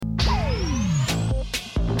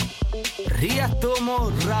Rietumu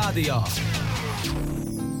radio.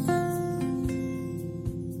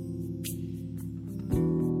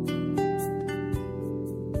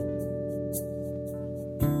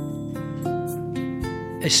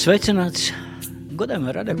 Es sveicināts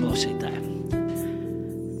godājumā radioklausītāji.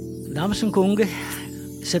 Dāmas un kungi,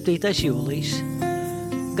 7. jūlijas.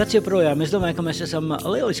 Gads joprojām, es domāju, ka mēs esam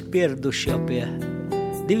lieliski pieraduši jau pie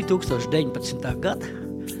 2019. gada.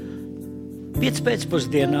 5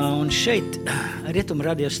 pēcpusdienā un šeit, Rietumu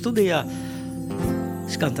radio studijā,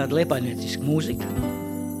 skan tāda liepājnieciska mūzika.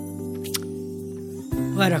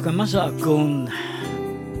 Vairāk vai mazāk, un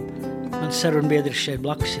mans sarunbiedris šeit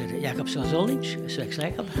blakus ir Jēkabs Ozoliņš. Sveiks,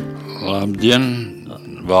 Jēkab. Labdien,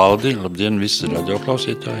 Valdi, labdien visi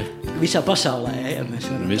radioklausītāji. Visā pasaulē, ja mēs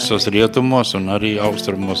varam. Visos rietumos un arī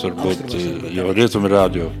austrumos varbūt, jo Rietumu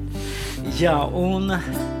radio. Jā, un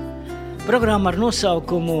programma ar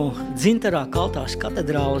nosaukumu Dzintarā, kaltās,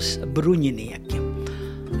 katedrāles, bruņinieki.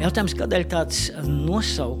 Jautājums, kādēļ tāds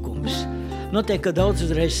nosaukums? Noteikti, ka daudz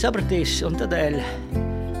uzreiz sapratīs, un tādēļ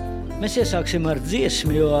mēs iesāksim ar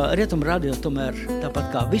dziesmu, jo Rietumu radio tomēr, tāpat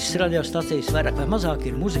kā visas radiostacijas, vairāk vai mazāk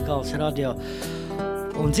ir muzikāls radio.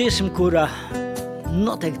 Un dziesma, kura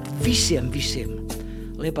noteikti visiem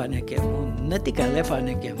liepājniekiem, un ne tikai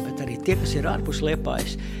liepājniekiem, bet arī tie, kas ir ārpus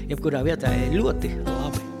Liepājas, jebkurā vietā ir ļoti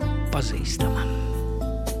labi pazīstama.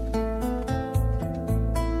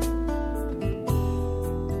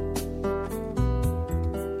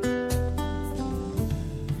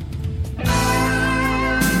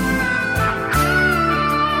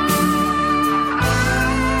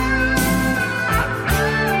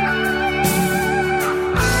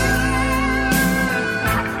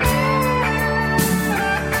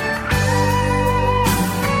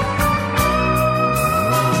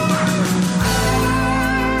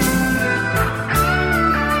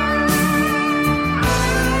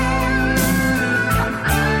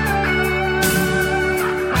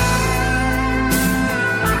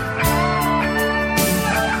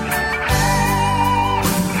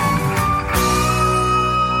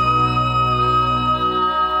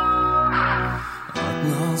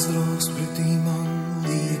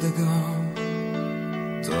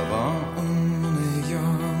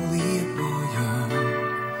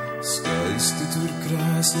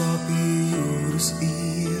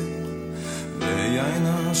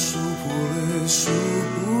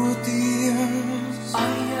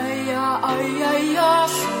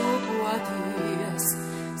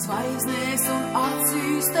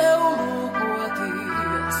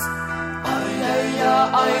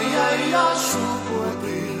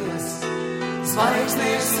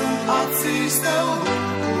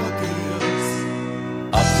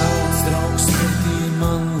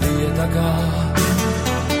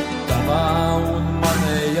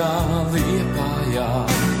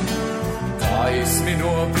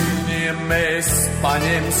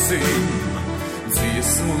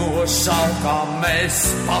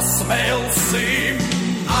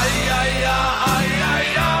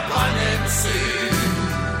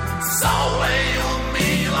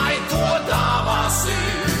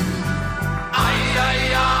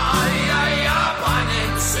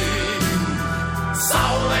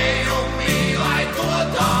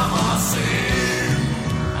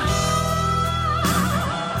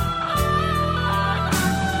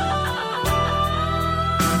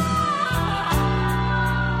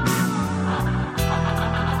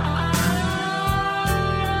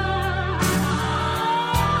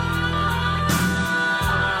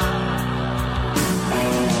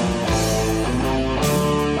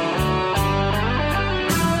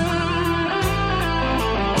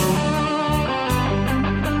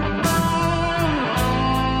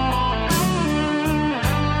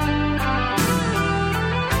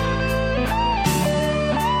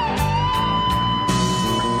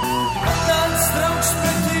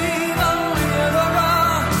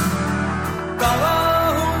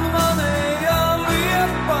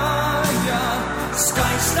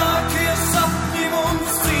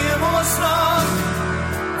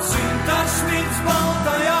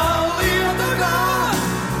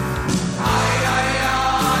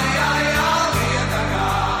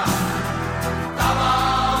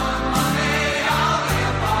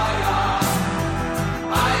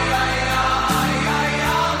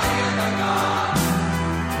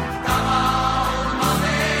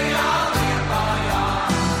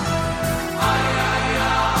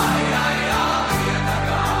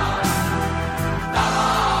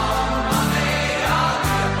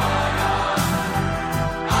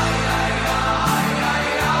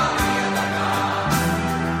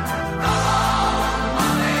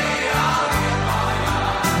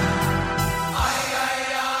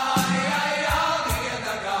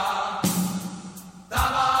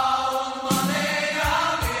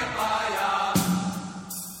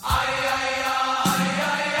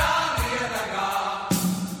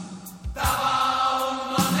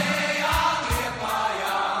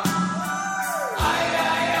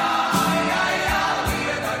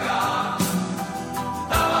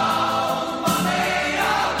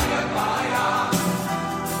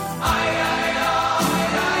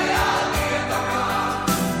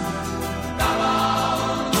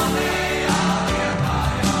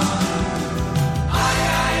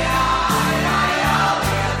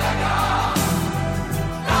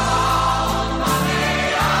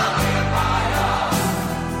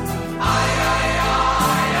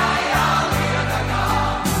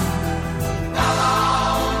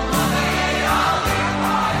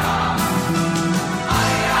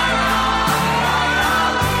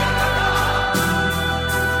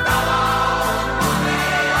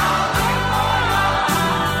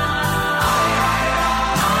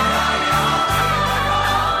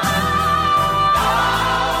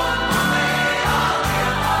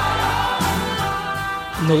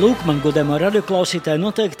 Lūk, man godējumā radioklausītāji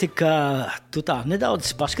noteikti, ka tu tā nedaudz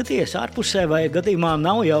paskaties ārpusē, vai gadījumā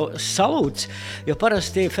nav jau salūts, jo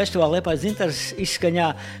parasti festivāla Liepājas dzintars izskaņā,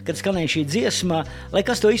 kad skanēja šī dziesma, lai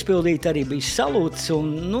kas to izpildīt, arī bija salūts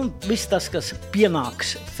un viss tas, kas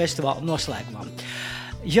pienāks festivāla noslēgumā.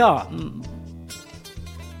 Jā,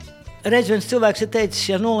 reiz viens cilvēks ir teicis,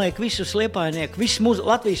 ja noliek visus liepājnieku, visus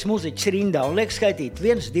Latvijas muziķus rindā un liek skaitīt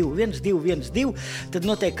 1, 2, 1, 2, 1, 2, tad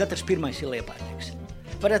noteikti katrs pirmais ir liepājnieks.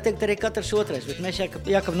 Varētu teikt arī katrs otrais, bet mēs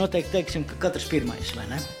Jēkabu noteikti teiksim, ka katrs pirmais, vai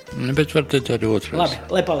ne? Bet var teikt arī otrais. Labi,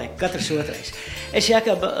 lai paliek, katrs otrais. Es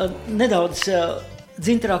Jēkabu nedaudz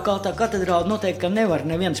Dzintarā kaltā katedrāle noteikti, ka nevar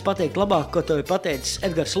neviens pateikt labāk, ko to ir pateicis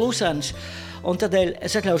Edgars Lūsēns, un tādēļ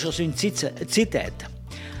es atļaušos viņu citēt.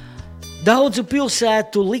 Daudzu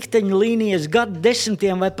pilsētu likteņu līnijas gadu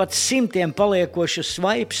desmitiem vai pat simtiem paliekošus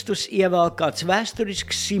svaipstus ievēl kāds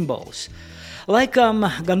vēsturisks simbols. Laikam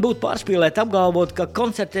gan būtu pārspīlēt apgalvot, ka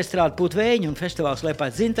koncertestrāde Putvēņi un festivāls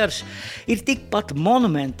Liepājas dzintars ir tikpat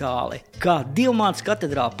monumentāli kā Divmātes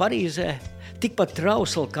katedrāle Parīzē, tikpat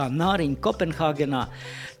trausli kā Nāriņa Kopenhāgenā,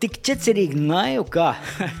 tik ķecerīgi naivu kā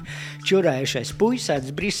čurējušais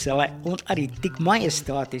puisēts Briselē un arī tik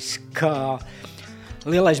majestātiski kā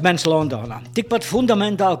Lielais bens Londonā. Tikpat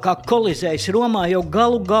fundamentāli kā Kolizejs Romā, jau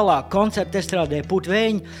galu galā koncertestrādē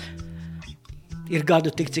Putvēņi ir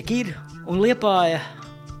gadu tik, cik ir, un Liepāja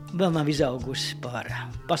vēl nav izaugusi par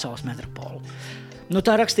pasaules metropolu.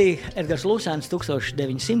 Tā rakstīja Edgars Lūsēns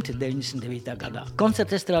 1999. gadā.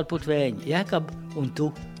 Koncertestrāde Putvēņi, Jēkabu un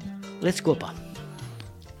tu liec kopā.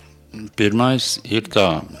 Pirmais ir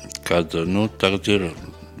tā, kad tagad ir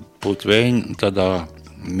Putvēņi tādā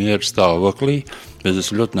miera stāvoklī, bet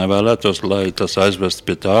es ļoti nevēlētos, lai tas aizvest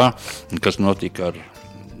pie tā, kas notika ar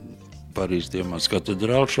Parīzes Divmātes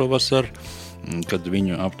katedrāli šovasar, kad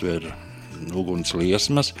viņu aptvēra uguns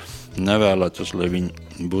liesmas, nevēlētos, lai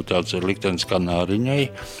viņi būtu tāds liktenis kā Nāriņai,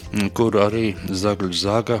 kur arī zagļi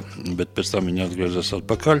zaga, bet pēc tam viņi atgriezās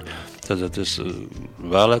atpakaļ. Tad es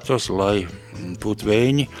vēlētos, lai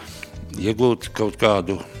Putvēņi iegūtu kaut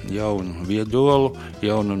kādu jaunu viedolu,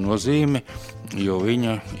 jaunu nozīmi, jo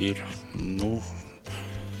viņa ir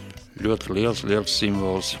ļoti liels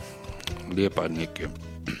simbols liepājniekiem.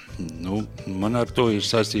 Man ar to ir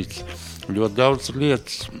saistīts ļoti daudz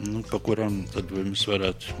lietas, pa kurām tad mēs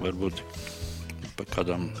varētu varbūt pa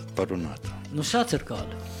kādām parunāt. Sāc ar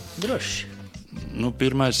kādu, droši.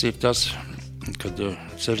 Pirmais ir tas, kad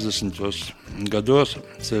 60. gados,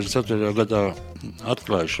 64. gadā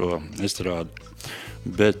atklāja šo estrādi,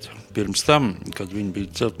 bet pirms tam, kad viņi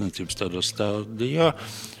bija celtniecības tādā stādījā,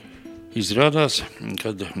 izrādās,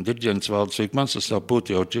 kad diriģents Valda Skujiņa ar savu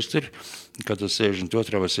puķu orķestri, kad es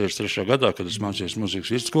 62. vai 63. gadā, kad es mācījos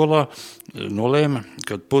muzikas vidusskolā, nolēma,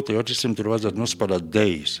 ka puķu orķestrim tur vajadzētu nospēlēt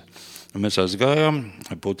dejas. Mēs aizgājām,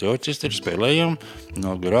 puķu orķestri spēlējām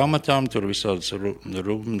no grāmatām, tur visādas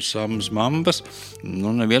rubnas, samas, mambas,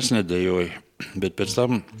 neviens nedejoja, bet pēc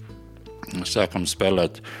tam sākam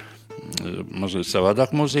spēlēt mazliet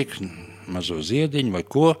savādāk muziku, mazo ziediņu vai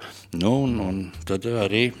ko, un tad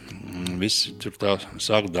arī visi tur tā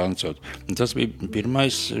sāk dancot. Un tas bija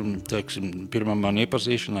pirmā man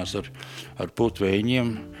iepazīšanās ar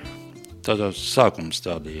Putvēņiem tādā sākuma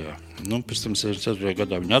stādījā. Pēc tam 64.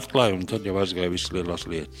 gadā viņi atklāja, un tad jau aizgāja visas lielās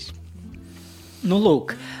lietas.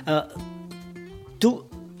 Lūk, tu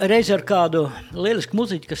reiz ar kādu lielisku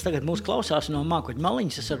muziķu, kas tagad mūs klausās no Mākoņa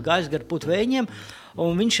maliņas, es ar gājis gar Putvēņiem,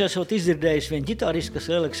 un viņš esot izdzirdējis vienu ģitāristu, kas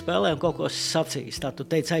lielīgi spēlē un kaut ko sacījis. Tā tu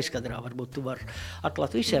teici aizkadrā, varbūt tu vari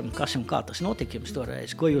atklāt visiem, kas un kā tas notika jums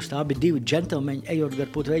toreiz. Ko jūs tā abi divi džentelmeņi, ejot gar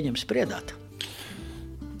Putvēņiem, spriedāt?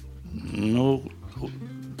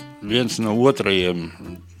 Viens no otrajiem,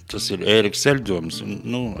 tas ir Ēriks Ceļdoms,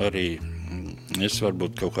 arī es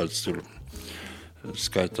varbūt kaut kāds tur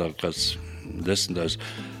skaitā kāds 10.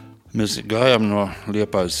 Mēs gājām no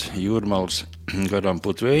Liepājas jūrmalas garām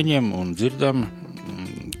Putvēņiem un dzirdam,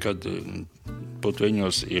 kad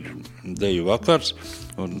Putvēņos ir deju vakars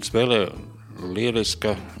un spēlē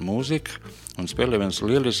lieliska mūzika un spēlē viens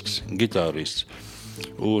lielisks gitārists.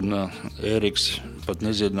 Un Ēriks, pat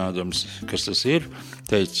nezinādams, kas tas ir,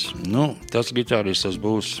 teica, tas gitārists tas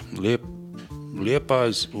būs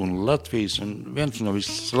Liepājas un Latvijas un viens no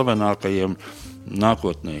visslavenākajiem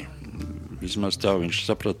nākotnē. Vismaz tā viņš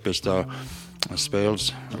saprat pēc tā spēles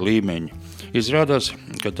līmeņa. Izrādās,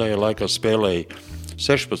 ka tajā laikā spēlēja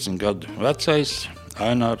 16 gadu vecais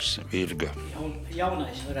Ainārs Virga.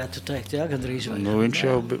 Jaunais, varētu teikt, jā, gandrīz vai. Nu,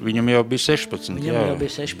 viņam jau bija 16. Viņam jau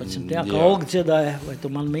bija 16, jā, kā Olga dziedāja, vai tu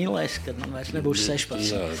man mīlēsi, kad man vairs nebūs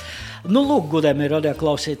 16. Jā. Nu, lūk, godējumie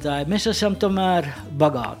radioklausītāji, mēs esam tomēr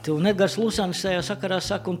bagāti. Un Edgars Lusanis tajā sakarā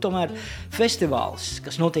saka, un tomēr festivāls,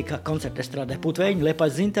 kas notiek kā koncertestrādē Putveņi,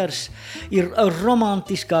 Liepājas dzintars, ir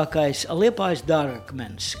romantiskākais Liepājas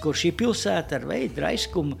dārgakmens, kur šī pilsēta ar veidu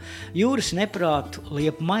raiskumu, jūras neprātu,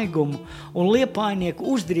 liepu maigumu un liepājnieku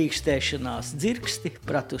uzdrīkstēšanās dzirksti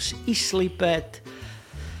pratusi izslīpēt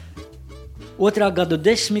 2. gadu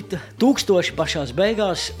 10 000 pašās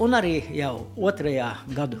beigās un arī jau 2.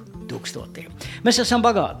 gadu 1000. Mēs esam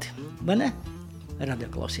bagāti, vai ne?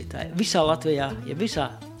 Radioklausītāji, visā Latvijā, ja visā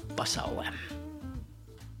pasaulē.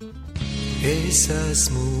 Es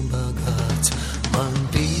esmu bagāts, man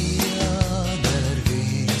pieder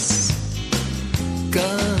viss,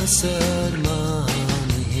 kas ar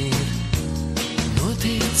mani ir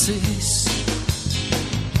noticis.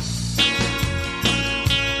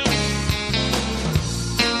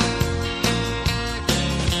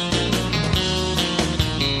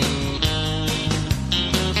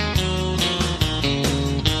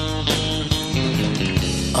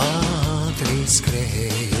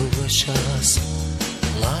 Skrējošās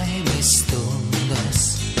laimes stundas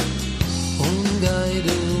un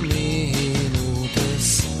gaidu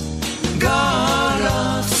minūtes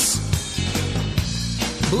garās.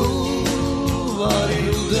 Bulvāri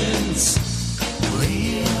ūdens,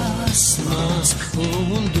 liesmās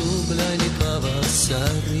un dubļaini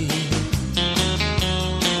pavasarī.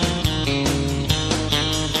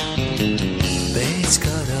 Pēc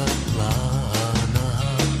kara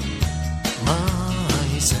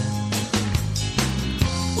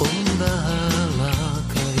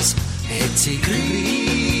cik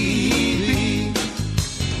gribi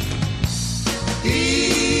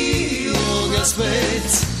ilgas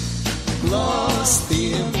pēc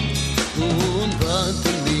lāstiem un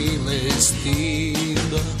pati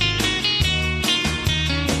mīlestība.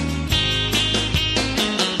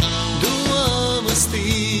 Domas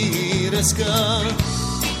tīras kā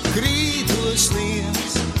krītošs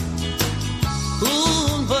lietus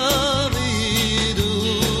un pa vidu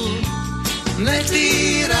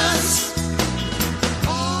netīras.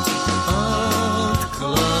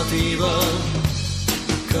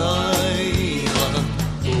 Kaila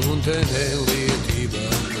un te nelietība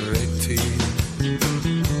pretī.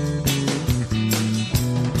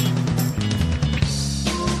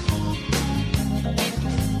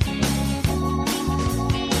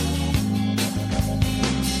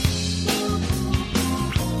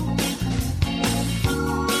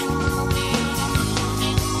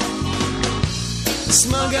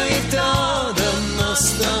 Smaga ir tāda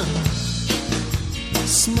nasta,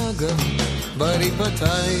 smaga, vai arī pat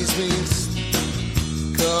aizmirst,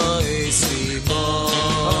 kā esi pārāds.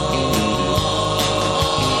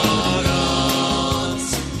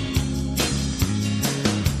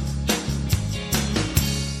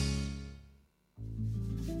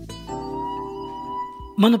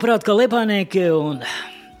 Manuprāt, ka liepājnieki un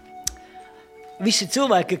visi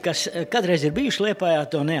cilvēki, kas kādreiz ir bijuši Liepājā,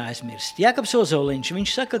 to neaizmirst. Jēkabs Ozoliņš,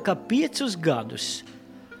 viņš saka, ka 5 gadus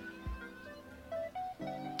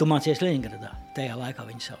tu mācies Leņingradā, tajā laikā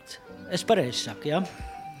viņu sauc. Es pareizi saku, jā?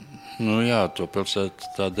 Nu jā, to pilsētu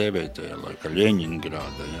tā dēvēja tajā laikā,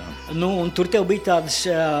 Leņingrāda, jā. Nu, un tur tev bija tādas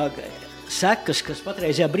sekas, kas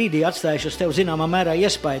patreizajā brīdī atstājuši uz tev zināmā mērā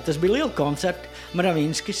iespēju. Tas bija liela koncerti,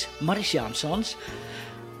 Maravinskis, Maris Jansons.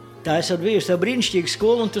 Tā esat bijusi tev brīnišķīga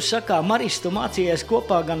skola, un tu sakā, Maris, tu mācījies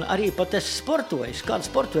kopā, gan arī pat esi sportojis. Kādu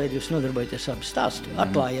sportu veidu jūs nodarbojaties abi stāstu?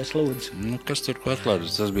 Atklājies, lūdzu. Nu, kas tur ko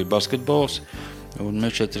atklājas? Tas bija basketbols. Un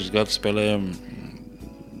mēs 4 gadus spēlējām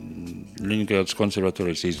Leņingradas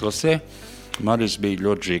konservatorijas izlasē. Maris bija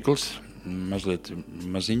ļoti žīgls, mazliet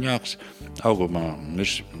maziņāks. Augumā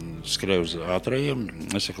viņš skrēja uz ātrajiem.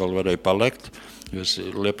 Es atkal varēju palikt, jo es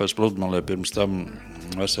Liepājas pludmalē pirms tam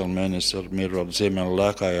veselu mēnesi ar mierodu ziemēlu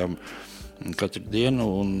lēkājām katru dienu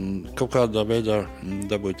un kaut kādā veidā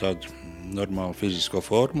dabūju tādu normālu fizisko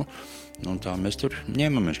formu. Un tā mēs tur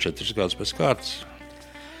ņēmamies 4 gadus pēc kārtas.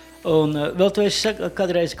 Un vēl tu esi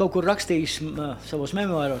kādreiz kaut kur rakstījis savos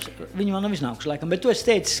memoāros, viņi man nav iznākuši laikam, bet tu esi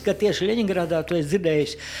teicis, ka tieši Leņingradā tu esi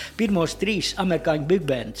dzirdējis pirmos 3 amerikāņu big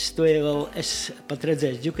bands. Tu jau vēl esi pat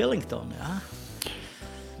redzējis Duke Ellingtonu, jā?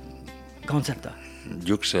 Koncertā.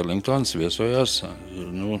 Dukes Ellingtons viesojās,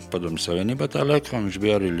 Padomju Savienībā tā laikā, viņš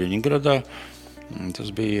bija arī Leņingradā. Tas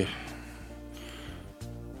bija,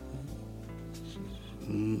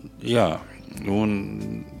 jā,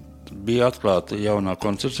 un bija atklāta jaunā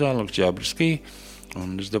koncertzāle Okķabriskī,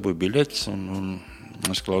 un es dabūju biļetes, un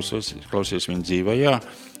es klausījos viņu dzīvē, jā.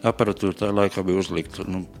 Aparatūra tā laikā bija uzlikta,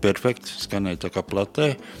 perfekti, skanēja tā kā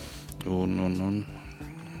platē, un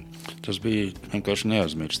tas bija vienkārši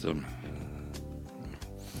neaizmirstami.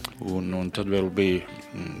 Un tad vēl bija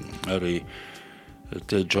arī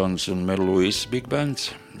Ted Jones un Mel Lewis Big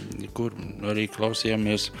Bands, kur arī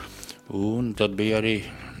klausījāmies. Un tad bija arī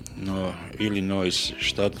no Illinois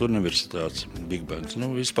štata universitātes Big Bands.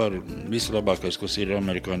 Vispār vislabākais, kas ir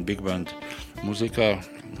amerikāņu Big Band muzikā,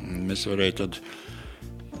 mēs varēja tad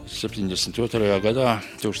 72. gadā,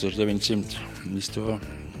 1900, visu to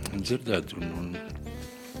dzirdēt. Un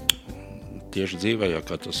tieši dzīvējā,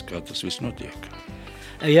 kā tas viss notiek.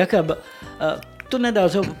 Jēkab, tu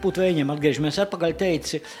nedaudz pūt vējiem atgriežamies atpakaļ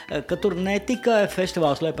teici, ka tur ne tikai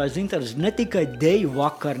festivāls Liepājas dzintars, ne tikai deju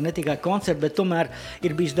vakar, ne tikai koncerti, bet tomēr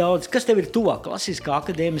ir bijis daudz. Kas tev ir tuvāk? Klasiskā,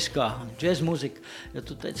 akadēmiskā, džez muzika? Ja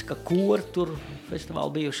tu teici, ka kori tur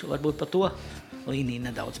festivāli bijuši, varbūt pa to līniju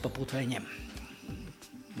nedaudz pa pūt vējiem.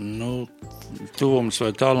 Tuvums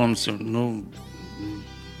vai tālums,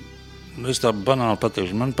 es tā banāli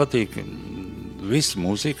pateikšu, man patīk visa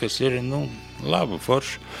mūzika, kas ir, laba,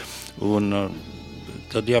 forša. Un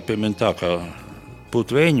tad jāpiemina tā, kā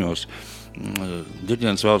Putvēņos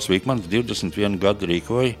diriģents Valds Vikmans 21 gadu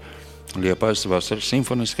rīkoja Liepājas vasaras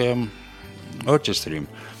simfoniskajam orķestrim.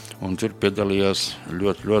 Un tur piedalījās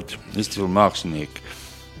ļoti, ļoti izcili mākslinieki.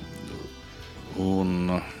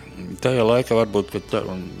 Un tajā laikā varbūt, ka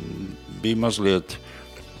bija mazliet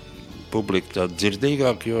publika tāda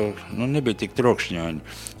dzirdīgāk, jo nebija tik trokšņaini.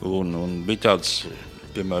 Un bija tāds,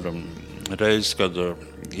 piemēram, reizes, kad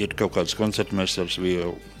ir kaut kāds koncertmeistars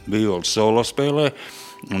violas solo spēlē,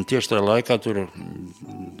 un tieši tajā laikā tur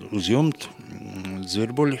uz jumta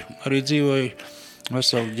dzirbuļi arī dzīvoja,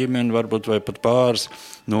 veselu ģimeni, varbūt vai pat pāris,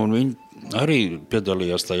 un viņi arī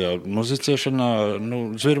piedalījās tajā muzicēšanā,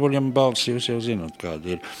 dzirbuļiem balss, jūs jau zināt,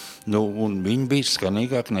 kāda ir. Un viņi bija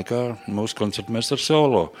skanīgāk nekā mūsu koncertmeistars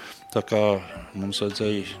solo, tā kā mums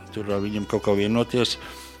vajadzēja tur ar viņam kaut kā vienoties,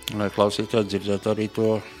 lai klausītāji dzirdētu arī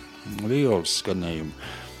to violas skanējumu.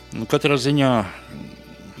 Katrā ziņā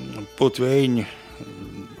Putvēņi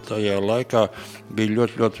tajā laikā bija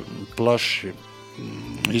ļoti, ļoti plaši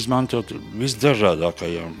izmantot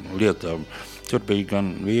visdažādākajām lietām. Tur bija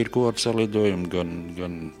gan vīru koru salidojumi,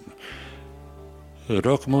 gan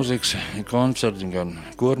roka mūzikas koncerti, gan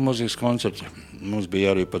koru mūzikas koncerti. Mums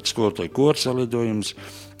bija arī pat skolotāju koru salidojums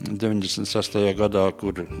 96. gadā,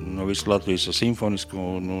 kur no visu Latvijas ar simfonisku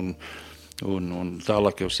un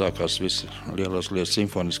tālāk jau sākās visi lielās lietas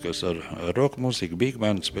simfoniskās ar roka mūziku, big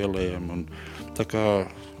band spēlējām. Un tā kā,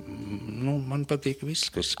 man patīk viss,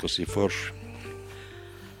 kas ir forši.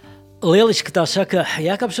 Lieliski tā saka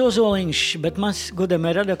Jēkabs Ozoliņš, bet mans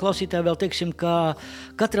godamie radioklausītāji vēl teiksim, ka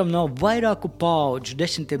katram no vairāku paudžu,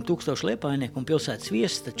 10 000 liepājnieku un pilsētas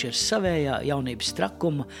viesis, taču ir savējā jaunības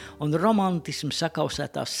trakuma un romantismu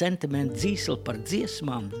sakausētā sentimenta dzīsli par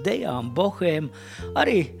dziesmām, dejām, bohēm,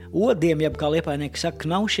 arī odiem, jeb kā liepājnieki saka,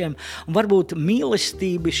 knaušiem, un varbūt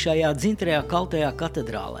mīlestība šajā dzintarajā kaltajā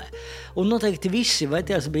katedrālē. Un noteikti visi, vai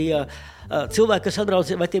tās bija cilvēki, kas atbrauc,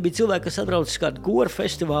 vai tie bija cilvēki, kas atbrauc uz kādu goru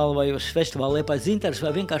festivālu vai uz festivālu Liepājas dzintars,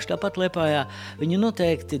 vai vienkārši tāpat Liepājā, viņi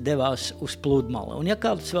noteikti devās uz pludmali. Un ja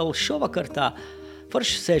kāds vēl šovakar tā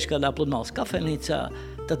forši sēž kādā pludmalas kafejnīcā,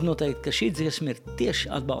 tad noteikti, ka šī dziesma ir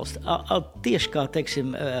tieši atbalsta, tieši kā,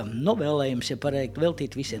 teiksim, novēlējums, ja pareikt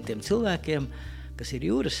veltīt visiem tiem cilvēkiem, kas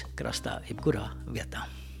ir jūras krastā, jebkurā vietā.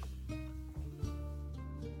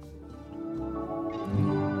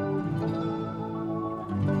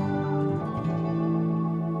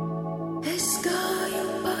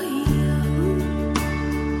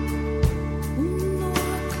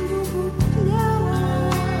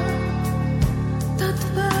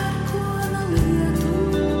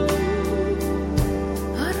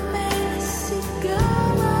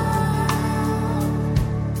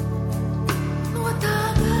 No tā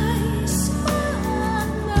gaismā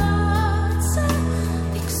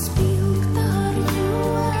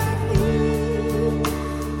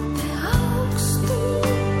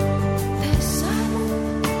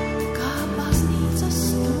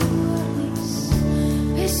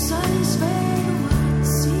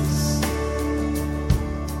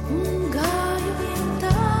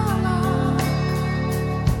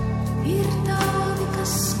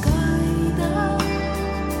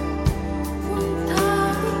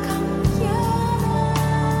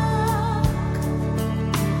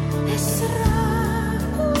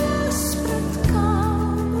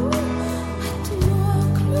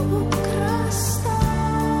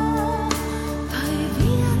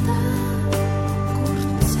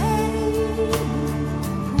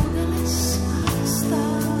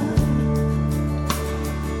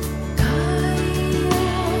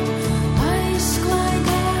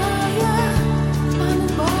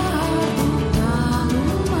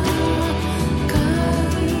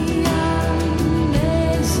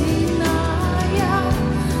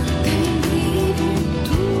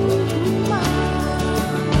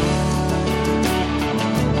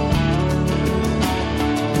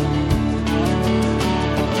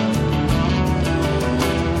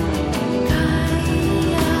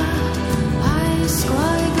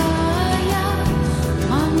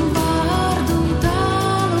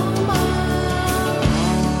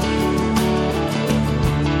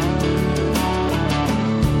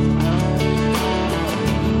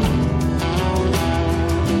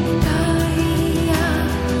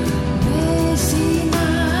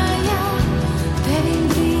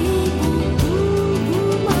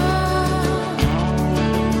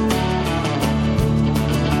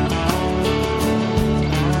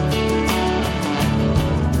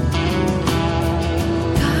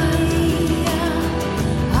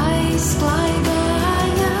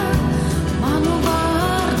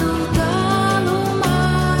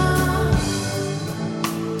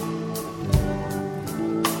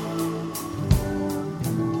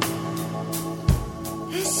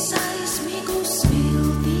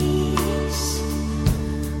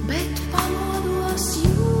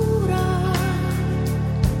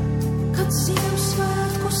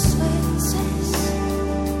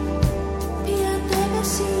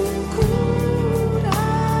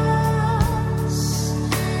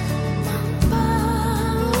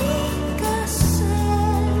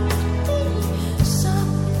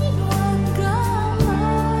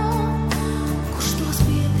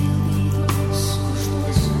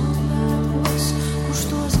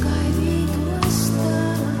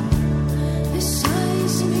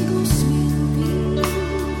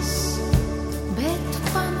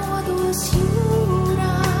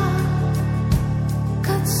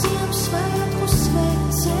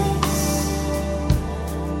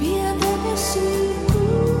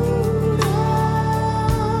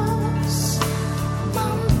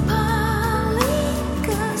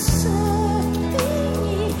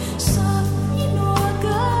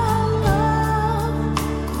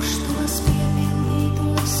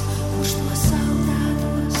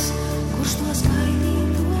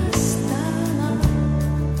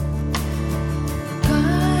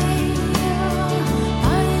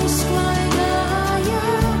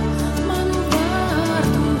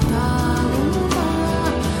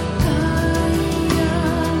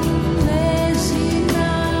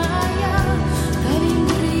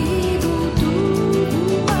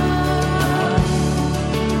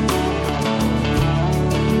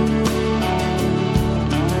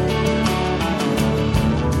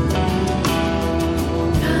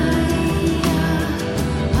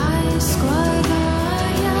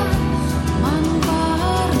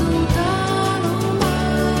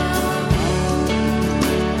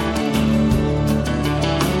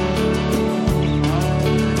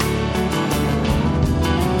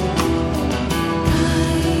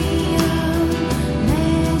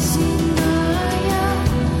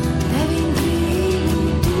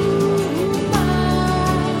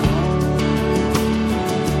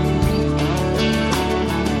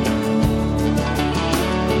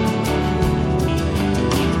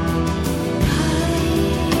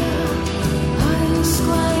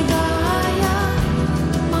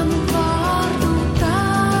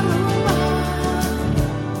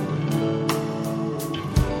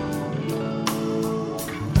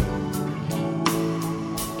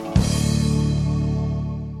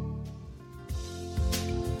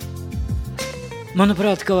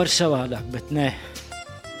Manuprāt, ka var savādāk, bet ne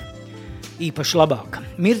īpaši labāk.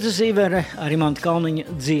 Mirza Zīvere ar Imanta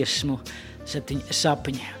Kalniņa dziesmu 7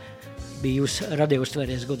 sapņi bija jūs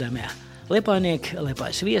radiouztvēries godāmajā Liepājnieki,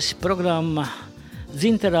 Liepājas viesi, programma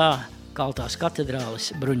Dzintarā, kaltās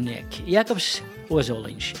katedrāles, bruņinieki. Jēkabs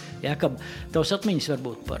Ozoliņš. Jēkab, tavs atmiņas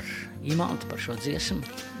varbūt par Imantu, par šo dziesmu,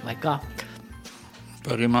 vai kā?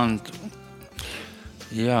 Par Imantu.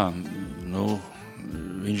 Jā,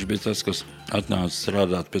 viņš bija tas, kas atnāca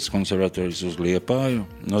strādāt pēc konservatorijas uz Liepāju,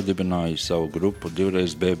 nodibināja savu grupu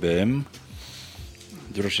 2x BBM.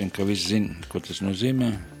 Droši vien, ka visi zina, ko tas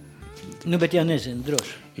nozīmē. Bet ja nezinu,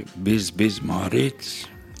 droši. Biz Mārītis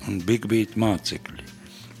un Big Beat mācekļi.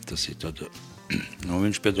 Tas ir tad,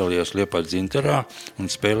 viņš piedalījās Liepājas Dzintarā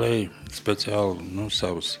un spēlēja speciāli,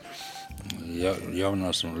 savas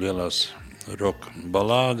jaunās un lielās roka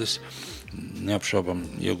balādes. Neapšaubam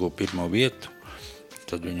ieguva pirmo vietu.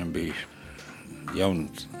 Tad viņam bija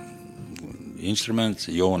jauns instruments,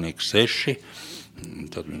 Jonīks 6.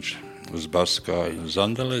 Tad viņš uz basu kāja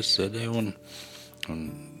zandelēs sēdēja un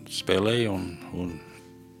spēlēja. Un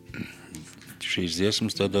šīs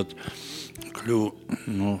dziesmas tad kļuva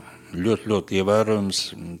ļoti, ļoti ievērojams,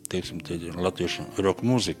 teiksim, latviešu roka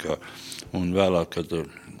mūzikā. Un vēlāk, kad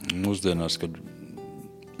mūsdienās, kad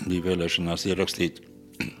bija vēlēšanās ierakstīt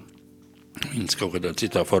viņas kaut kādā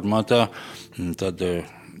citā formātā, tad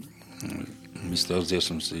mēs tās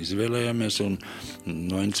dziesmas izvēlējāmies un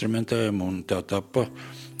noinstrumentējām, un tā tapa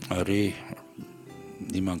arī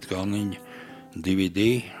Imanta Kalniņa DVD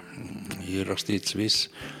ierakstīts viss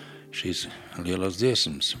šīs lielās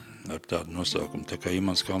dziesmas ar tādu nosaukumu. Tā kā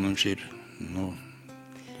Imants Kalniņš ir,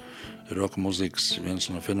 roka mūzikas viens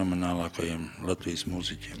no fenomenālākajiem Latvijas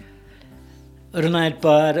mūziķiem. Runājot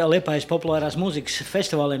par Liepājas populārās mūzikas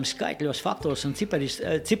festivāliem skaitļos, faktos un ciparos,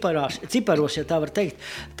 ja tā var teikt,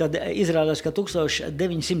 tad izrādās, ka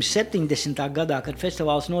 1970. gadā, kad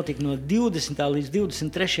festivāls notika no 20. līdz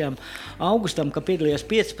 23. augustam, kad piedalījās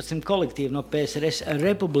 15 kolektīvi no PSRS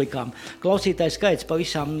republikām, klausītāju skaits pa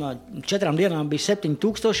visām 4 dienām bija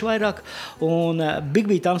 7000 vairāk, un Big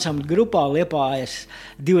Beat ansambļa grupā Liepājas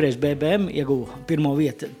 2x BBM ieguva pirmo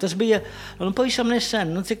vietu. Tas bija pavisam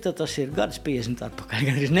nesen, cik tas ir gadus 50 atpakaļ,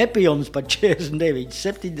 gan ir nepilnus pat 49,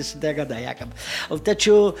 70. gadā Jēkab.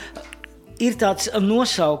 Taču ir tāds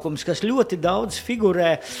nosaukums, kas ļoti daudz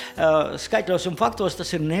figurē skaitļos un faktos,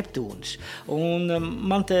 tas ir Neptūns. Un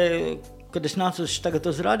man te, kad es nācu tagad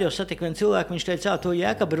uz radio, satiku vienu cilvēku, viņš teica, to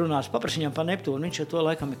Jēkab runās, paprasi viņam par Neptūnu, viņš ar to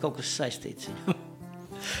laikam ir kaut kas saistīts.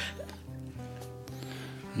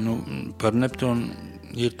 Par Neptūnu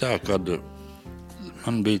ir tā, kad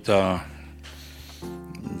man bija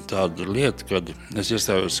tāda lieta, kad es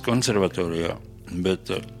iestājos konservatorijā, bet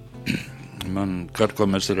man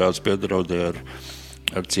karkomerciāls piedraudēja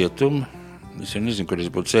ar cietumu. Es jau nezinu, kur es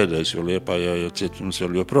būtu sēdējis, jo Liepājā, ja cietums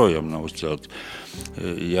vēl joprojām nav uzcelts.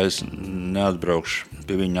 Ja es neatbraukšu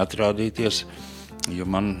pie viņa atrādīties, jo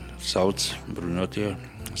man sauc bruņotie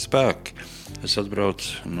spēki. Es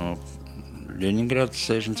atbraucu no Ļeņingradas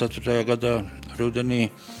 64. gadā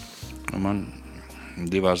rudenī, un man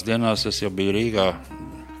 2 dienās es jau biju Rīgā,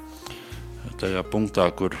 tajā punktā,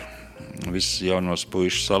 kur viss jaunos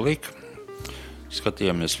puišus salika.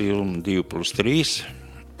 Skatījāmies filmu 2+3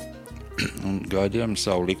 un gaidījām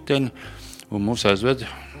savu likteni, un mūs aizved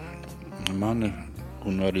mani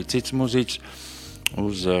un arī cits mūziķis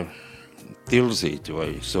uz Tilzīti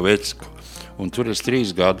vai Sovetsku. Un tur es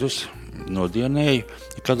 3 gadus nodienēju.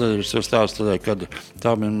 Kad es to stāstu, kad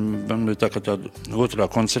tā man bija tāda otrā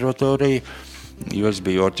konservatorija, jo es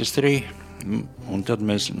biju orķestrī, un tad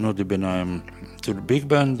mēs nodibinājām tur big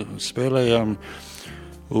bandu, spēlējām,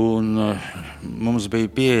 un mums bija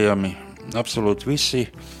pieejami absolūti visi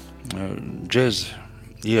džez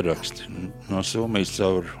ieraksti no Somijas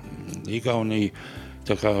caur Igauniju,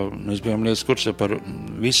 tā kā mēs bijām lietas kursā par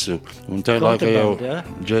visu, un tajā laikā jau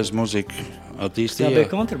džez muzika attīstīja. Tā bija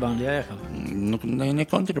kontrabanda, jā. Ne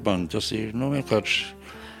kontrabanda, tas ir vienkārši.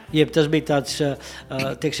 Jeb tas bija tāds,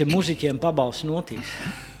 teiksim, muziķiem pabalsts notīs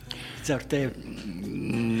caur tevi.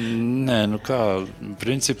 Nē,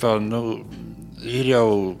 principā, ir jau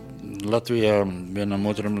Latvijā vienam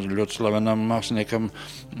otram ļoti slavenam māksliniekam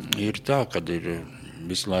ir tā, kad ir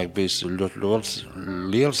visu laiku bijis ļoti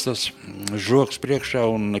liels tas žoks priekšā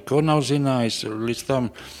un neko nav zinājis līdz tam,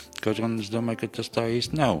 kaut gan es domāju, ka tas tā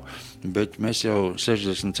īsti nav. Bet mēs jau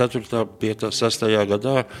 64. 6.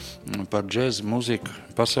 gadā par džēzu muziku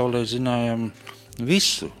pasaulē zinājām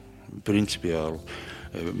visu, principiāli.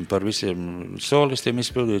 Par visiem solistiem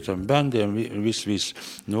izpildītām bandiem, viss.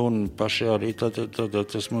 Un paši arī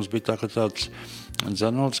tas mums bija tāds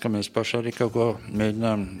dzanols, ka mēs paši arī kaut ko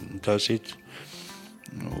mēģinām taisīt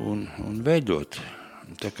un veidot.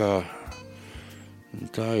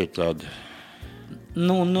 Tā ir tāda.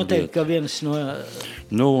 Noteikti, ka viens no...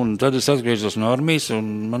 Un tad es atgriezos no armijas, un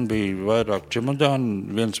man bija vairāk čemodāni,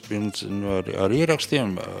 viens pilns ar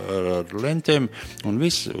ierakstiem, ar lentēm, un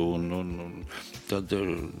viss. Un tad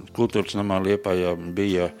kultūras namā Liepājā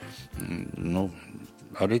bija,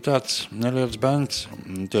 arī tāds neliels bērns,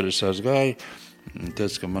 un tur es aizgāju,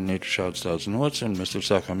 teicu, ka man ir šāds tāds nots, un mēs tur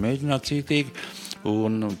sākām mēģināt cītīgi,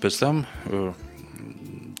 un pēc tam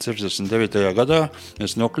 69. gadā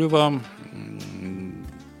mēs nokļuvām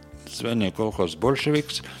Zvejnieku kolhozs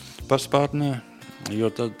Bolševiks paspārnē, jo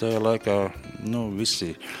tad tajā laikā,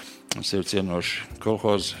 visi sev cienoši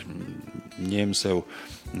kolhozi ņēma sev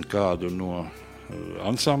kādu no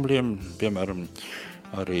ansambļiem, piemēram,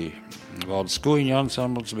 arī Valda Skujiņa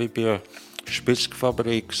ansamblis bija pie Špiska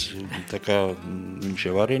fabrikas, tā kā viņš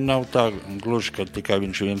jau arī nav tā gluži, ka tikai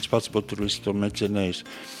viņš viens pats būtu tur visu to mecenējis.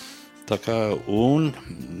 Tā kā, un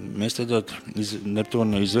mēs tad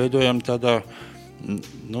Neptūnu izveidojam tādā,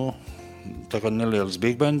 tā kā neliels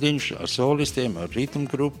big bandiņš ar solistiem, ar ritmu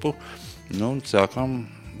grupu, un sākām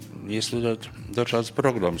iesludēt dažādas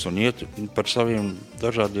programmas un iet par saviem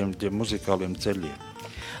dažādiem tiem muzikāliem ceļiem.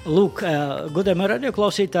 Lūk, godējumie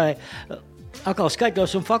radioklausītāji, atkal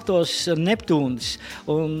skaitļos un faktos Neptūns,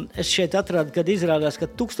 un es šeit atradu, kad izrādās, ka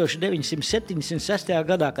 1976.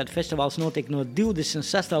 gadā, kad festivāls notika no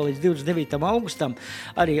 26. līdz 29. augustam,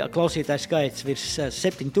 arī klausītāju skaits virs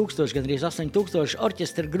 7000, gandrīz 8000,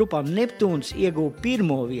 orķestra grupām Neptūns ieguva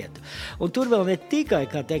pirmo vietu. Un tur vēl ne tikai,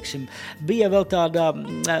 kā teiksim, bija vēl tāda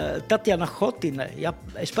Tatjana Hotina, ja,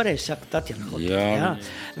 es pareizi saku Tatjana Hotina, jā.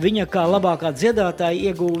 Viņa kā labākā dziedātāja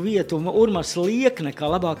ieguva vietu, un Urmas Liekne kā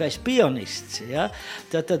labākais pianists. Ja?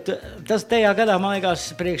 Tad tas tajā gadā, man liekas,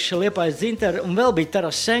 priekš Liepājas dzintara, un vēl bija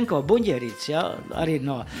Tarasenko, buņģerīts, ja? Arī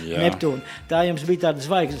no Neptūna. Tā jums bija tāda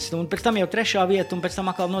zvaigznes, un pēc tam jau 3. vieta, un pēc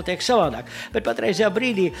tam atkal notiek savādāk. Bet patreizajā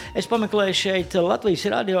brīdī es pameklēju šeit Latvijas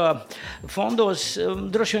radio fondos,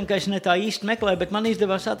 droši vien, ka es ne tā īsti meklēju, bet man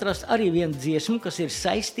izdevās atrast arī vienu dziesmu, kas ir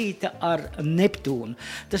saistīta ar Neptūnu.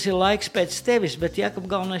 Tas ir Laiks pēc tevis, bet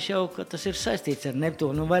Jēkabu galvenais jau, ka tas ir saistīts ar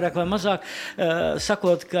Neptūnu, un vairāk vai mazāk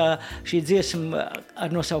sakot, ka šī dziesma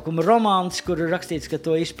ar nosaukumu Romāns, kur ir rakstīts, ka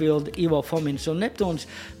to izpilda Ivo Fomins un Neptūns,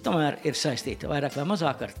 tomēr ir saistīta vairāk vai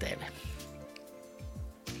mazāk ar tevi.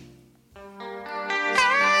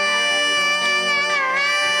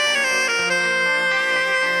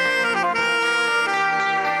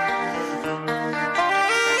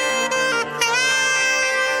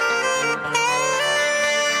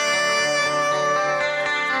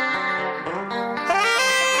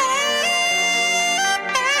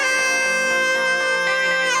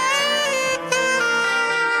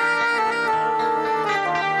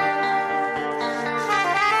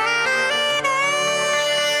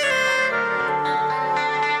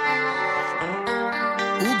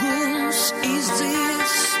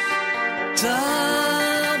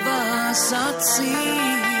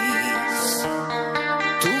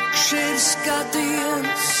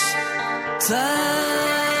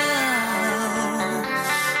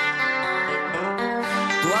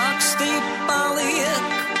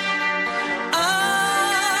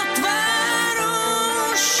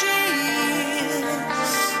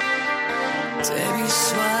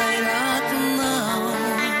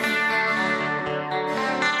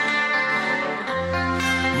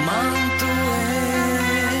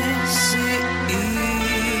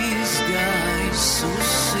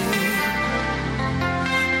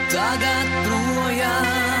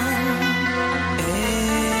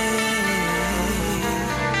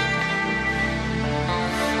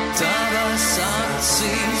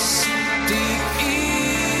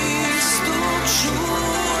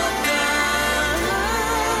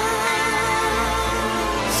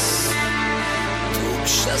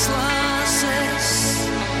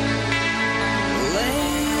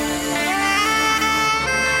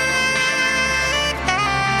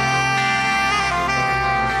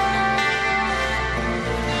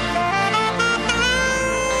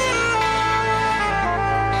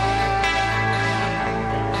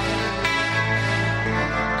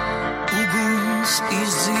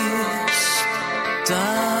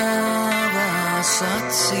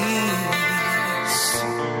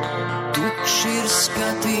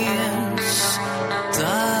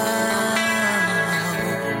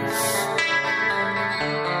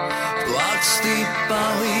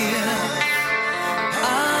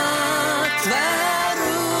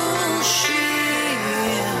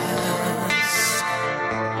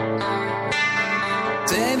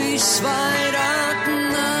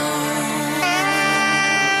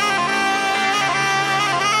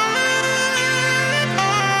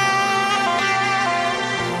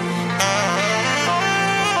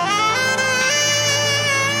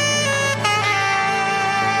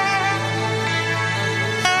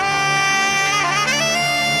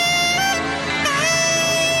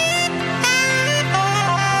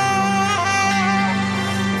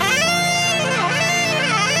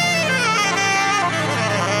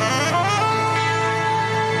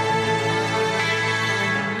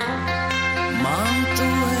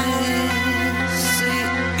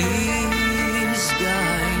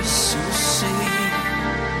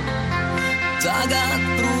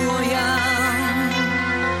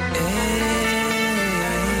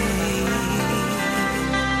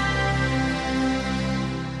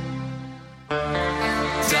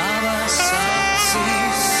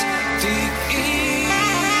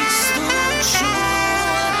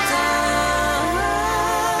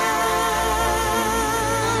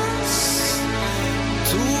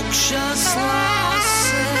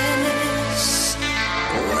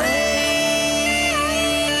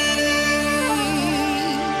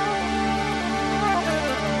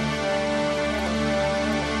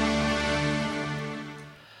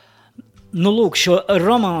 Nu, lūk, šo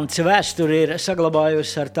romanci vēsturi ir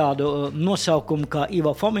saglabājusi ar tādu nosaukumu kā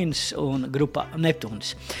Ivo Fomins un grupa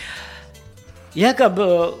Neptūns. Jēkab,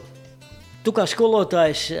 tu kā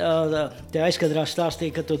skolotājs te aizkadrā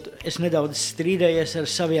stāstīja, ka tu esi nedaudz strīdējies ar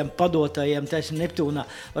saviem padotajiem, taisni Neptūnā,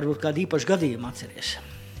 varbūt kādu īpašu gadījumu atceries.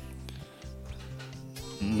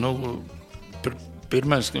 Nu,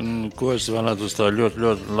 pirmais, ko es vēlētu tā ļoti,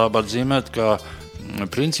 ļoti labi atzīmēt, ka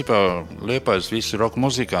principā Liepājas visi roka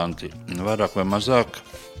muzikanti vairāk vai mazāk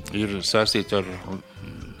ir saistīti ar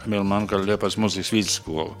Liepājas muzikas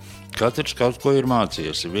vidusskolu. Katrs kaut ko ir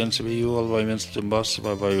mācījies, viens violi vai viens bass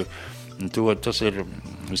vai to, tas ir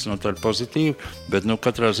visnotaļ pozitīvi, bet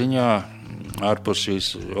katrā ziņā ārpus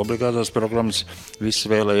šīs obligātās programmas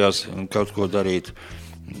visi vēlējās kaut ko darīt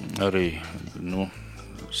arī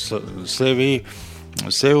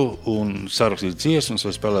sev un sarakstīt dziesmas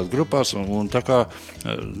vai spēlēt grupās, un tā kā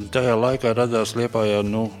tajā laikā radās Liepājā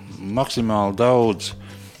maksimāli daudz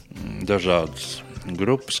dažādas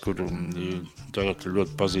grupas, kur tagad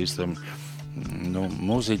ļoti pazīstami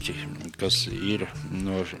mūziķi, kas ir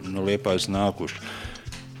no Liepājas nākuši.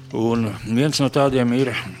 Un viens no tādiem ir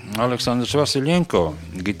Aleksandrs Vasiljenko,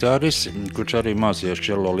 gitārists, kurš arī mācījās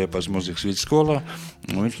čelo Liepājas muzikas vidusskolā,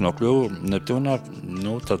 un viņš nokļuva Neptūnā,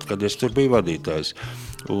 tad, kad es tur biju vadītājs.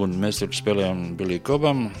 Un mēs tur spēlējām Billy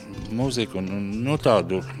Cobham mūziku un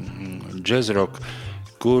tādu jazz rock,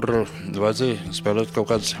 kur vajadzēja spēlēt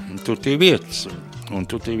kaut kādas tutī vietas. Un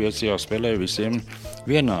tutī vietas jāspēlē visiem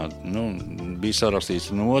vienādi. Bija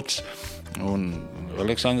sarakstīts nots, un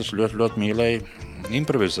Aleksandrs ļoti, ļoti mīlēja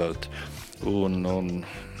improvizēt. Un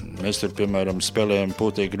mēs tur, piemēram, spēlējam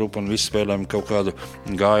pūtīgu grupu un visi spēlējam kaut kādu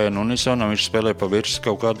gājienu unisonu, un viņš spēlēja pa virsmas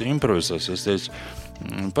kaut kādu improvizāciju. Es teicu,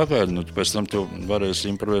 pagaidi, pēc tam tu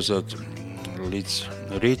varēsi improvizēt līdz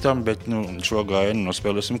rītam, bet šo gājienu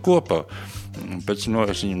nospēlēsim kopā. Pēc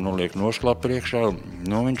es viņam nolieku nošklāpu priekšā,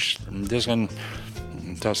 viņš diezgan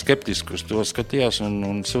tā skeptiski uz to skatījās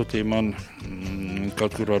un sūtīja man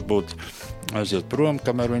kaut kur varbūt aiziet prom,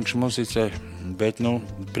 kamēr viņš muzicē, bet,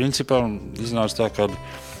 principā iznāca tā, ka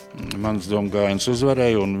mans domu gājiens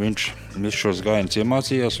uzvarēja, un viņš visu šos gājienus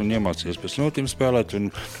iemācījās pēc notīm spēlēt,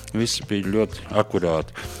 un viss bija ļoti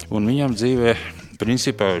akurāti. Un viņam dzīvē,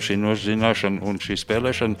 principā, šī nozzināšana un šī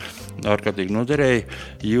spēlēšana ārkārtīgi noderēja,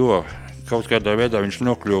 jo kaut kādā veidā viņš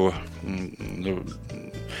nokļuva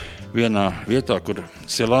vienā vietā, kur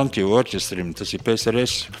Silankiju orķestrim, tas ir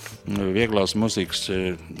PSRS, vieglās muzikas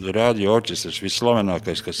radio orķestrs,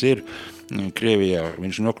 visslavenākais, kas ir Krievijā.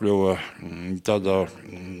 Viņš nokļuva tādā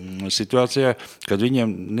situācijā, kad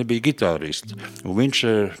viņiem nebija gitāristi. Un viņš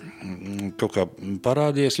kaut kā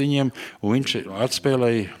parādījās viņiem, un viņš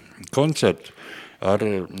atspēlēja koncertu ar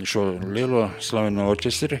šo lielo slaveno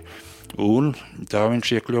orķestri. Un tā viņš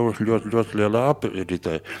iekļuva ļoti, ļoti lielā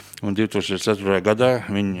apritē. Un 2004. gadā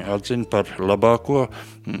viņi atzina par labāko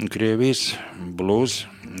Krievijas blues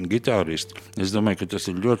gitāristu. Es domāju, ka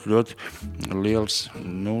tas ir ļoti, ļoti liels,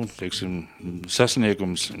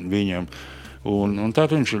 sasniegums viņam. Un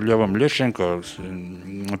tad viņš Ļevam Ļešenko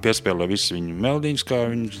piespēlē visas viņa meldiņas, kā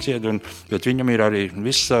viņš dzied, bet viņam ir arī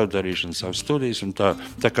viss savu darīšana, savas studijas, un tā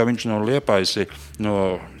kā viņš no Liepājas,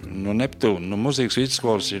 no Neptūna, no muzikas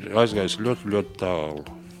vidusskolas ir aizgājis ļoti, ļoti tālu.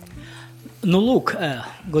 Lūk,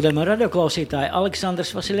 godējumā radioklausītāji, Aleksandrs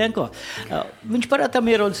Vasiljenko, viņš parātām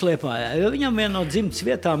ierodas Liepājā, jo viņam viena no dzimtas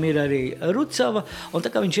vietām ir arī Rucava, un tā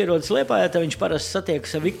kā viņš ierodas Liepājā, tad viņš parasti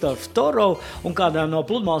satiekas ar Viktoru Ftorovu un kādā no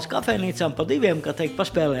pludmales kafejnīcām pa diviem, kā teikt,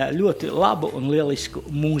 paspēlēja ļoti labu un lielisku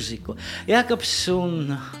mūziku. Jēkabs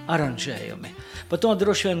un aranžējumi. Par to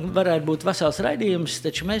droši vien varētu būt vesels raidījums,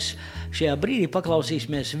 taču mēs šajā brīdī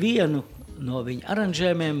paklausīsimies vienu no viņa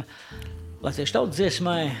aranžējumiem latviešu tautas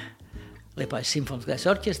dziesmai Liepājas simfoniskais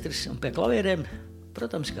orķestris un pie klavieriem,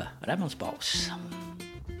 protams, kā Raimons Pauss.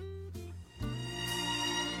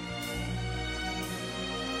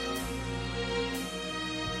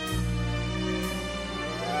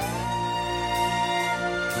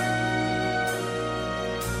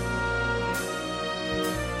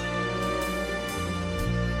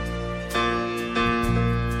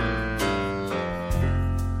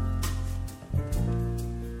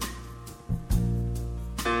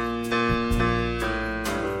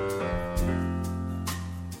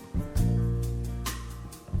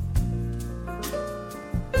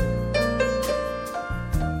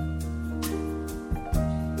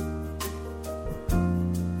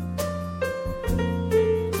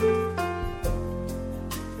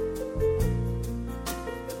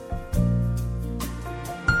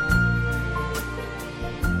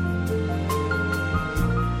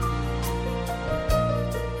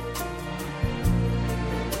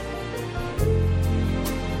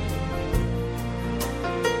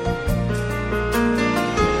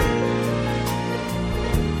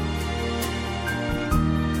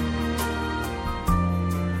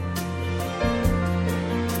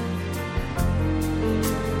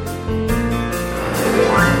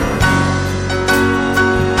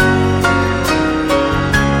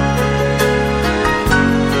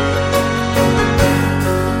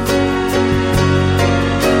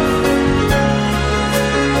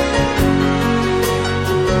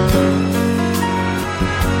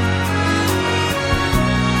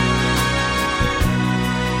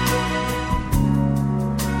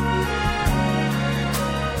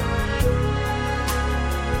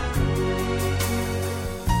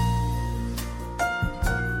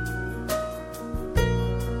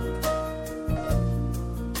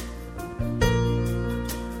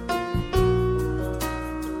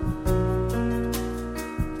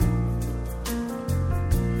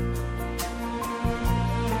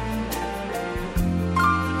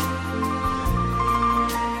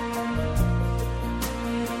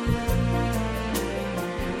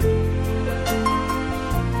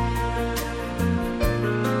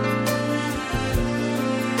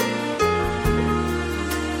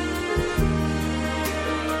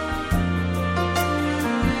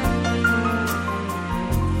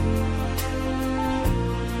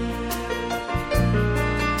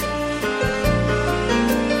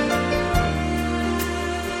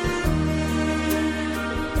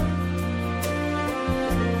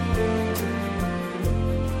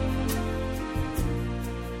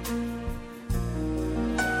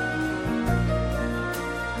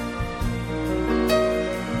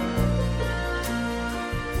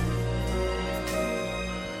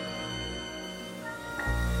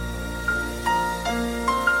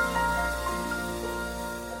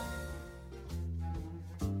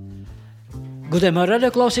 Godējumā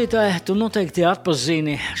radioklausītāji, tu noteikti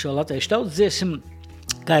atpazini šo latviešu tautas dziesmu.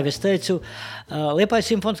 Kā jau es teicu, Liepājas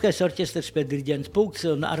simfoniskais orķestrs pie diriģents Pūkts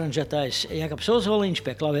un aranžētājs Jēkabs Ozoliņš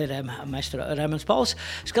pie klavierēm maestro Raimonds Pauls.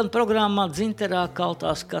 Skan programmā Dzintarā,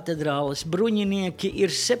 kaltās, katedrāles, bruņinieki.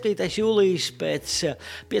 Ir 7. jūlijas pēc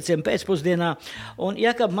 5 pēcpusdienā. Un,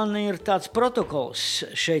 Jēkab, man ir tāds protokols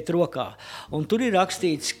šeit rokā. Un tur ir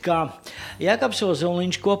rakstīts, ka Jēkabs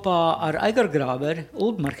Ozoliņš kopā ar Aigaru Grāveri,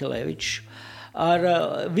 Ulgu Markeleviču, ar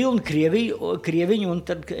Vilnu Krieviņu, un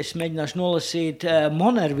tad es mēģināšu nolasīt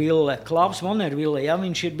Monerville, Klavs Monerville, ja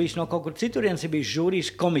viņš ir bijis no kaut kur citurienes, ir bijis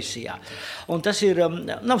žūrijas komisijā. Un tas ir,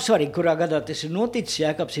 nav svarīgi, kurā gadā tas ir noticis,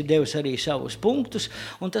 Jēkabs ir devis arī savus punktus,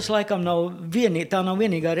 un tas laikam tā nav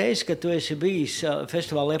vienīgā reize, kad tu esi bijis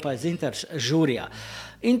festivāla Liepājas dzintars žūrijā.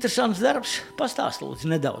 Interesants darbs, pastāst lūdzu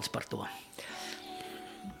nedaudz par to.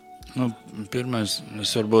 Pirmais,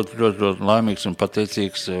 es varu būt ļoti laimīgs un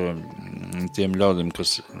pateicīgs tiem ļaudīm,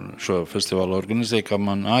 kas šo festivālu organizē, kā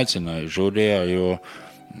man aicināja žūrijā, jo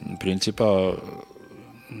principā,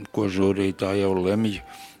 ko žūrija tā jau lemj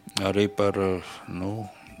arī par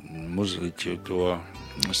muziķu to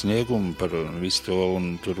sniegumu, par visu to,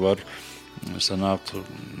 un tur var sanākt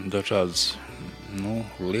dažādas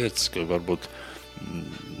lietas, ka varbūt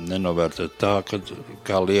nenovērtēt tā,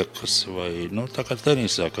 kā liekas, vai tā kā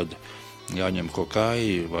tenisā, kad jāņem ko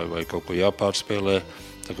kāji vai kaut ko jāpārspēlē,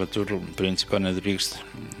 tā kā tur principā nedrīkst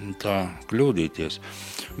tā kļūdīties.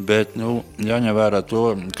 Bet jāņem vērā to,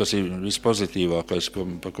 kas ir vispozitīvākais,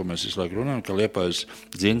 par ko mēs visu laiku runājam, ka Liepājas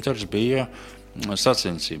dzintars bija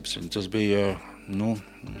sacensības. Tas bija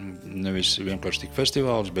nevis vienkārši tik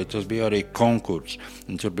festivāls, bet tas bija arī konkurss.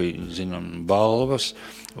 Tur bija, balvas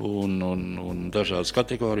un dažādas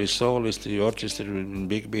kategorijas, solisti, orķestri,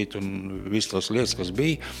 big beat un visas tās lietas, kas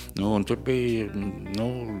bija. Un tur bija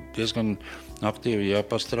diezgan aktīvi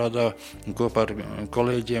jāpastrādā kopā ar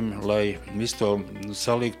kolēģiem, lai visu to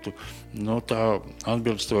saliktu tā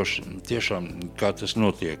atbilstoši tiešām, kā tas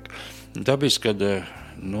notiek. Dabiski, kad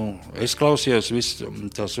es klausījos visu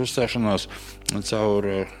tās uzstāšanās caur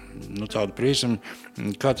tādu prizmu,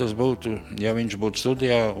 kā tas būtu, ja viņš būtu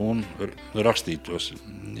studijā un rakstītos,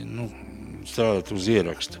 strādāt uz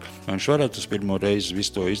ierakstu. Viņš varētu uz pirmo reizi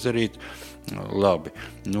visu to izdarīt labi.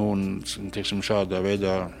 Šādā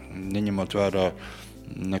veidā neņemot vērā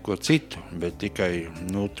neko citu, bet tikai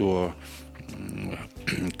to,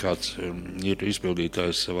 kāds ir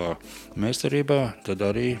izpildītājs savā meistarībā, tad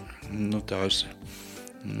arī tā es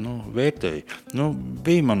vērtēju.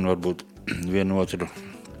 Bija man varbūt vienotru,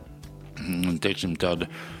 tāda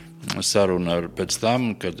saruna pēc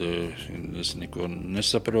tam, kad es neko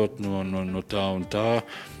nesaprotu no tā un tā.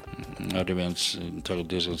 Arī viens tagad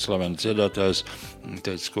diezgan slavens dziedātājs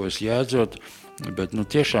teica, ko es jēdzot, bet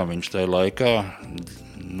tiešām viņš tajā laikā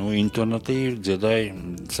intonatīvi dziedāja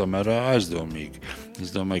samērā aizdomīgi. Es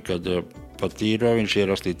domāju, ka pat tīrā viņš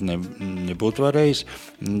ierakstīt nebūtu varējis.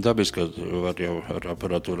 Dabiski, ka var jau ar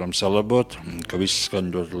aparatūram salabot, ka viss skan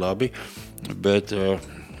ļoti labi, bet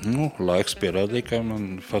laiks pierādīja, ka man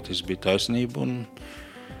faktiski bija taisnība un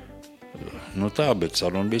bet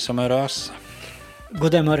saruna bija samērā asa.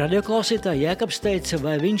 Godējumā radioklausītāji, Jēkabs teica,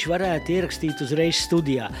 vai viņš varētu ierakstīt uzreiz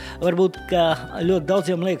studijā. Varbūt, ka ļoti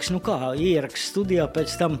daudziem liekas, ierakst studijā pēc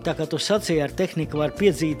tam, tā kā tu sacīji, ar tehniku var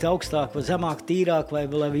piedzīt augstāk vai zemāk, tīrāk, vai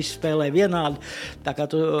visi spēlē vienādi. Tā kā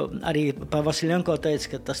tu arī pa Vasiljenko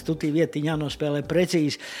teici, ka tas tutī vietiņā jānospēlē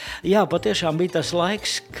precīzi. Jā, patiešām bija tas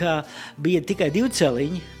laiks, ka bija tikai 2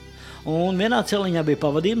 celiņi, un vienā celiņā bija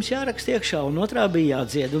pavadījums jāraksta iekšā, un otrā bija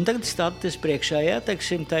jādzied. Un tagad stāties priekšā,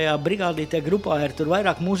 tajā brigādītē grupā ir tur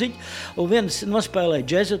vairāk muziķi, un viens nospēlē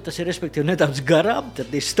džezu, tas ir respektīvi nedaudz garām, tad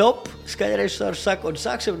ir stop, skaidrežisors saka, un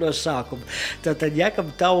sāksim no sākuma. Tad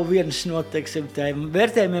Jēkab, tavu viens no, tiem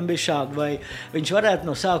vērtējumiem bija šādi, vai viņš varētu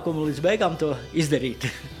no sākuma līdz beigām to izdarīt?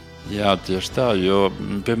 Jā, tieši tā, jo,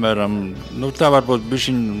 piemēram, tā varbūt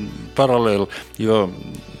bišķiņ paralēli, jo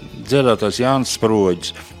dziedātājs Jānis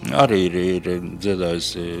Sproģis arī ir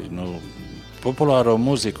dziedājis populāro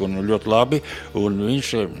muziku un ļoti labi, un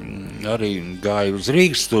viņš arī gāja uz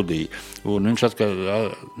Rīgas studiju, un viņš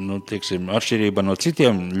atšķirībā no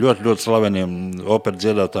citiem ļoti slaveniem operu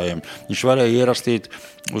dziedātājiem, viņš varēja ierakstīt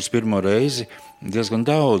uz pirmo reizi diezgan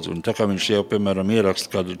daudz, un tā kā viņš jau, piemēram, ieraksta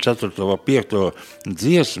kādu 4. vai 5.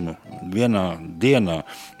 dziesmu vienā dienā,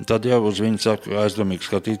 tad jau uz viņu saka aizdomīgi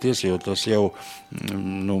skatīties, jo tas jau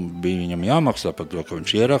bija viņam jāmaksā par to, ka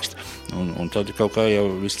viņš ieraksta, un tad kaut kā jau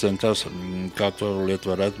viss centās, kā to lietu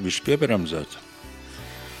varētu bišķi piepiramzēt.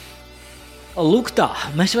 Lūk tā,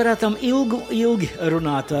 mēs varētu ilgi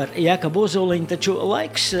runāt ar Jēkabu Ozoliņu, taču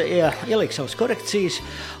laiks ieliek savas korekcijas,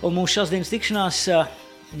 un mūsu šās dienas tikšanās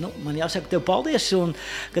Man jāsaka tev paldies, un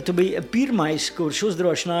ka tu biji pirmais, kurš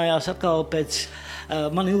uzdrošinājās atkal pēc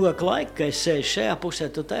man ilgāka laika, ka es sēžu šajā pusē,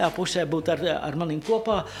 tu tajā pusē būt ar manim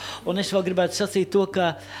kopā. Un es vēl gribētu sacīt to,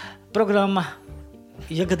 ka programma,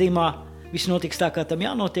 ja gadījumā viss notiks tā, kā tam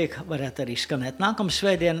jānotiek, varētu arī skanēt nākamā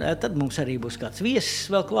svētdien, tad mums arī būs kāds viesis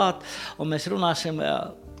vēl klāt, un mēs runāsim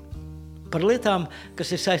par lietām,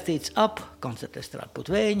 kas ir saistīts ap koncertu estrādi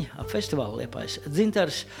Putvēņi, ap festivālu Liepājas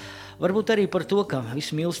dzintars, varbūt arī par to, ka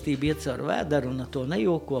visu mīlestību iet caur vēderu un to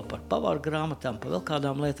nejoko par pavāru grāmatām, par vēl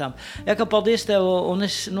kādām lietām. Jēkab, paldies tev, un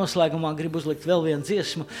es noslēgumā gribu uzlikt vēl vienu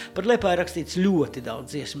dziesmu. Par Liepāju rakstīts ļoti daudz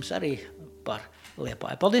dziesmas, arī par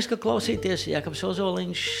Liepāju. Paldies, ka klausīties, Jēkabs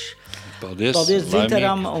Ozoliņš. Paldies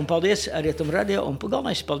Dzintaram, un paldies Rietum radio, un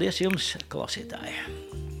galvenais paldies jums, klausītāji.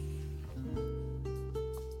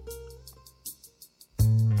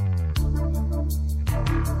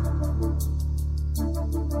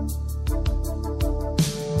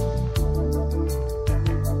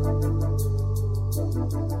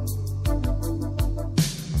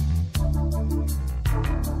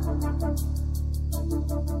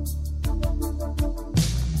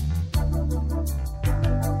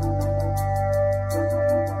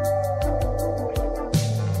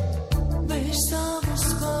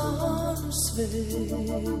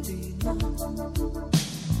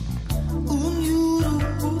 Un jūru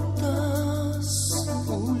putās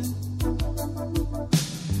guļ,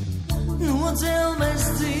 no dzelmes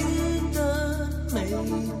dzinta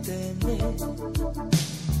meitene,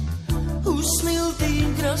 uz smiltīm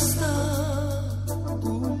krastā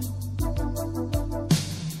guļ.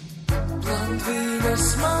 Plantvīnas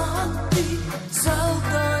mati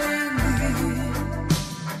zeltaini,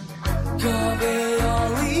 kā vējā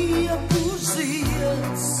liepu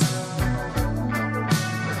zieds.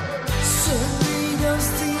 Senīgas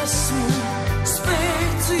dziesmu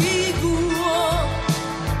spēcīgo,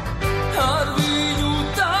 ar viņu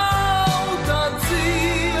tauta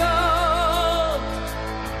dzied.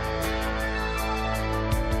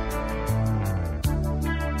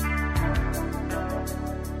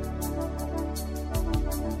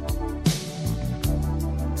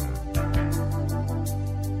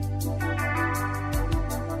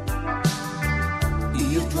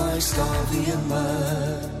 Iet laistā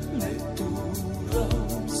vienmēr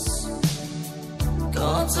neturams,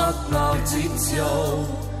 kāds atnāk, cits jau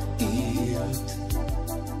iet.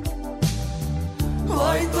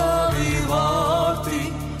 Lai tavi vārti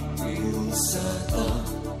pilsētā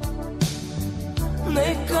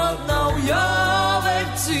nekad nav jāver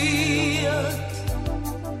ciet.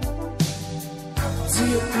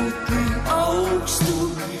 Dzied putni augstu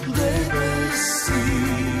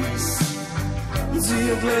debesīs,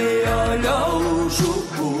 dzied lejā ļaužu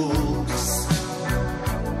pulks.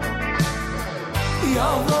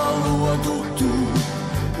 Ja valodu tu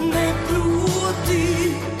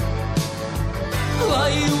neproti,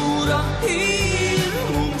 lai jūra ir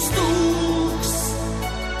mums tūks.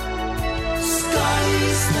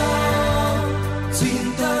 Skaistā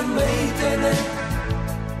dzintar meitene,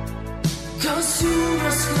 kas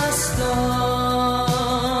jūras krastā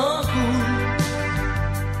guļ.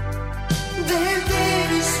 Dēļ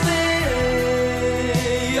tevis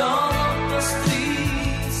vējā lapas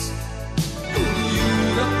trīc, un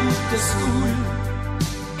jūra putas guļ.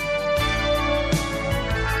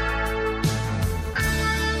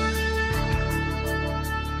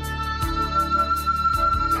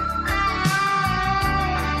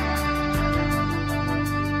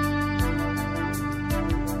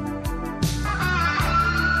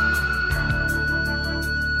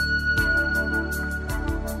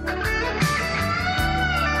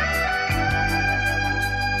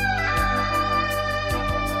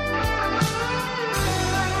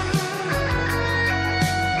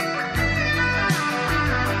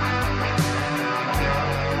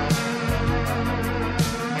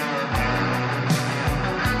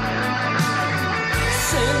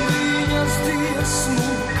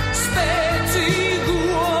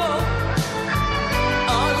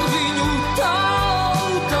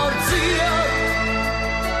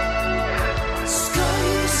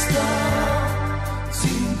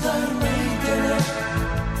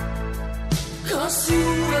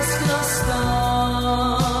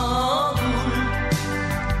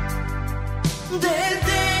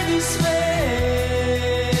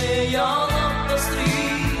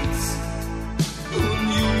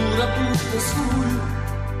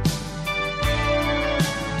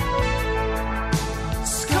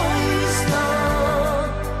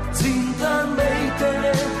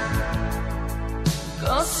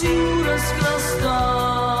 Jūras krastā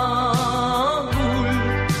guļ,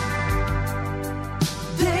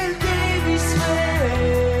 dēļ tevis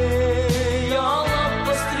vēl.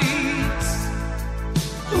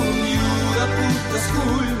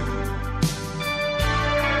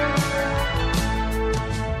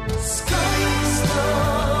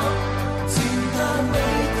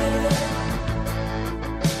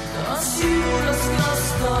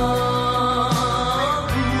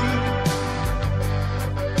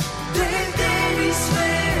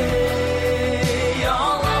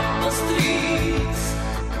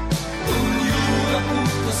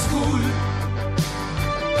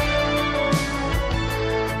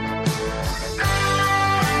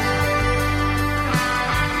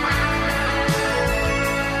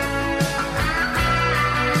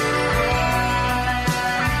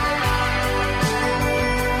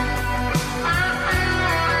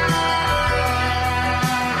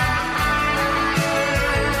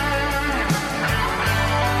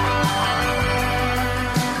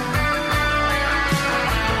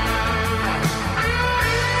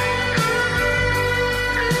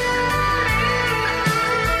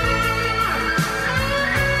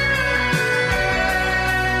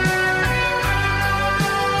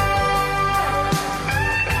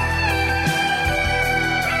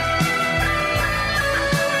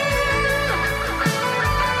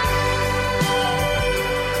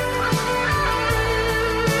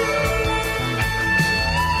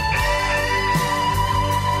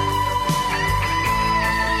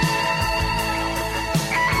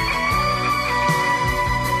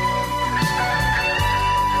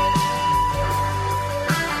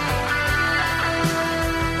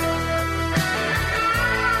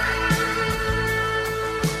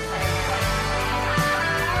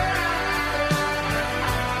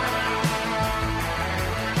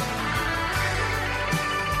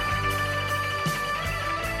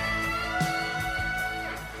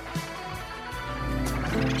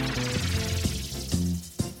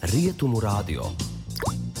 Rietumu radio.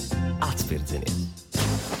 Atspirdzinies!